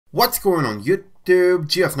What's going on YouTube?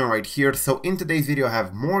 GeoSnow right here. So in today's video I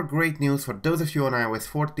have more great news for those of you on iOS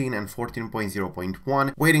 14 and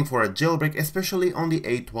 14.0.1 waiting for a jailbreak, especially on the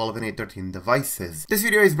A12 and A13 devices. This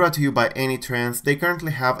video is brought to you by AnyTrans. They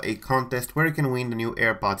currently have a contest where you can win the new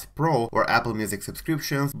AirPods Pro or Apple Music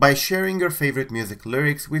subscriptions by sharing your favorite music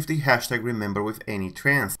lyrics with the hashtag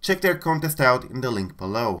 #RememberWithAnyTrans. Check their contest out in the link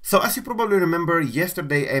below. So as you probably remember,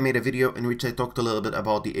 yesterday I made a video in which I talked a little bit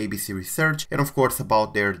about the ABC research and of course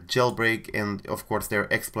about their jailbreak and of course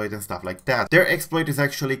their exploit and stuff like that. Their exploit is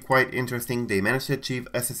actually quite interesting. They managed to achieve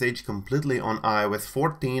SSH completely on iOS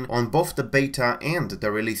 14 on both the beta and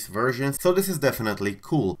the release versions, so this is definitely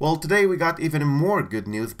cool. Well, today we got even more good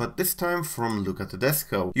news, but this time from Luca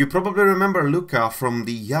Tedesco. You probably remember Luca from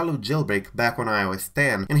the Yalu jailbreak back on iOS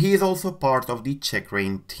 10, and he is also part of the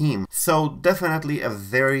Checkra team, so definitely a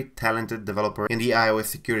very talented developer in the iOS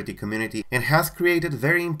security community and has created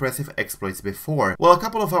very impressive exploits before. Well, a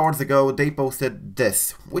couple of hours ago they posted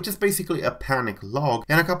this, which is basically a panic log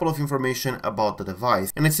and a couple of information about the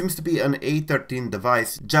device, and it seems to be an A13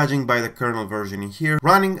 device judging by the kernel version in here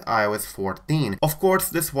running iOS 14. Of course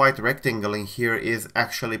this white rectangle in here is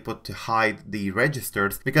actually put to hide the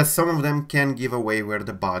registers because some of them can give away where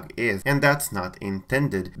the bug is, and that's not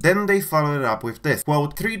intended. Then they followed it up with this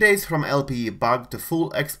quote, 3 days from LPE bug to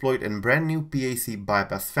full exploit and brand new PAC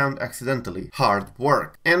bypass found accidentally. Hard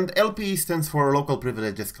work. And LPE stands for local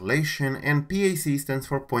privilege escalation and PAC stands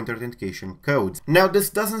for Pointer Authentication Codes. Now this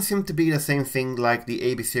doesn't seem to be the same thing like the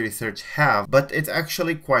ABC research have, but it's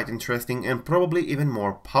actually quite interesting and probably even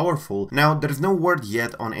more powerful. Now there's no word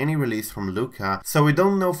yet on any release from Luca, so we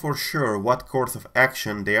don't know for sure what course of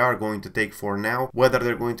action they are going to take for now, whether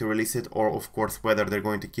they're going to release it or of course whether they're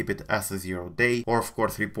going to keep it as a 0-day or of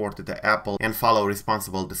course report it to Apple and follow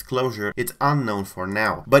responsible disclosure. It's unknown for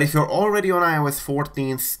now. But if you're already on iOS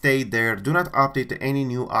 14, stay there. Do not update to any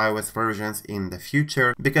new iOS versions in the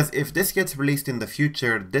future, because if this gets released in the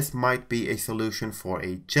future, this might be a solution for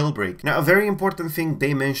a jailbreak. Now a very important thing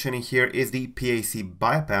they mention in here is the PAC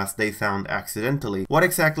bypass they found accidentally. What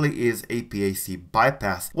exactly is a PAC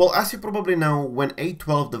bypass? Well, as you probably know, when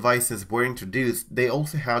A12 devices were introduced, they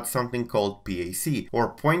also had something called PAC or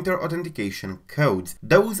Pointer Authentication Codes.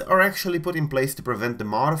 Those are actually put in place to prevent the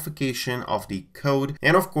modification of the code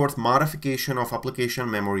and of course modification of application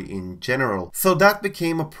memory in general. So that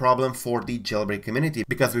became a problem for the jailbreak community,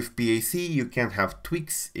 because with PAC you can have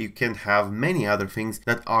tweaks, you can have many other things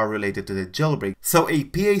that are related to the jailbreak. So a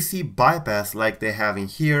PAC bypass like they have in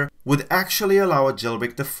here would actually allow a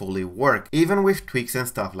jailbreak to fully work, even with tweaks and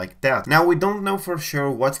stuff like that. Now we don't know for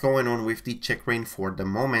sure what's going on with the Checkra for the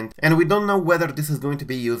moment, and we don't know whether this is going to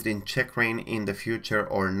be used in Checkra in the future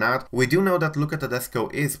or not. We do know that Luca Tedesco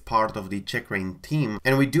is part of the Checkra team,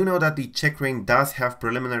 and we do know that the Checkra does have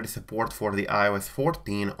preliminary support for the iOS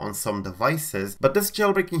 14 on some devices, but this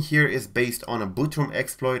jailbreak in here is based on a bootroom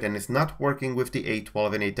exploit and is not working with the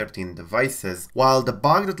A12 and A13 devices, while the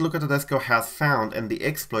bug that Luca Tedesco has found and the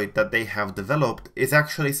exploit that they have developed is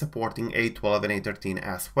actually supporting A12 and A13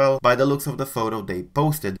 as well by the looks of the photo they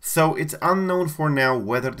posted. So it's unknown for now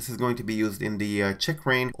whether this is going to be used in the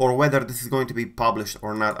Checkra or whether this is going to be published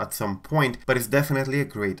or not at some point, but it's definitely a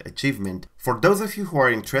great achievement. For those of you who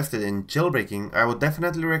are interested in jailbreaking, I would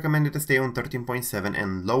definitely recommend you to stay on 13.7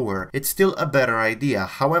 and lower. It's still a better idea.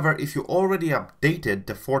 However, if you already updated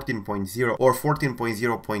to 14.0 or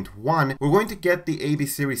 14.0.1, we're going to get the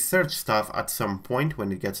ABC research stuff at some point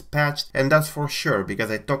when it gets patched, and that's for sure because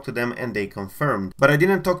I talked to them and they confirmed. But I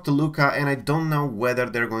didn't talk to Luca and I don't know whether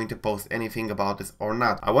they're going to post anything about this or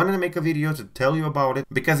not. I wanted to make a video to tell you about it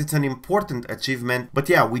because it's an important achievement, but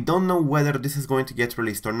yeah, we don't know whether this is going to get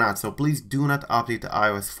released or not, so please do not update to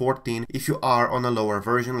iOS 14 if you are on a lower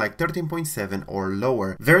version like 13.7 or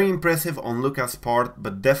lower. Very impressive on Luca's part,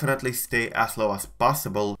 but definitely stay as low as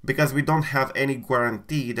possible because we don't have any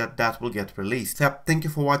guarantee that that will get released. So thank you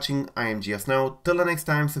for watching. I am GeoSnow. Till the next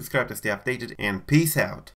time, subscribe to stay updated and peace out.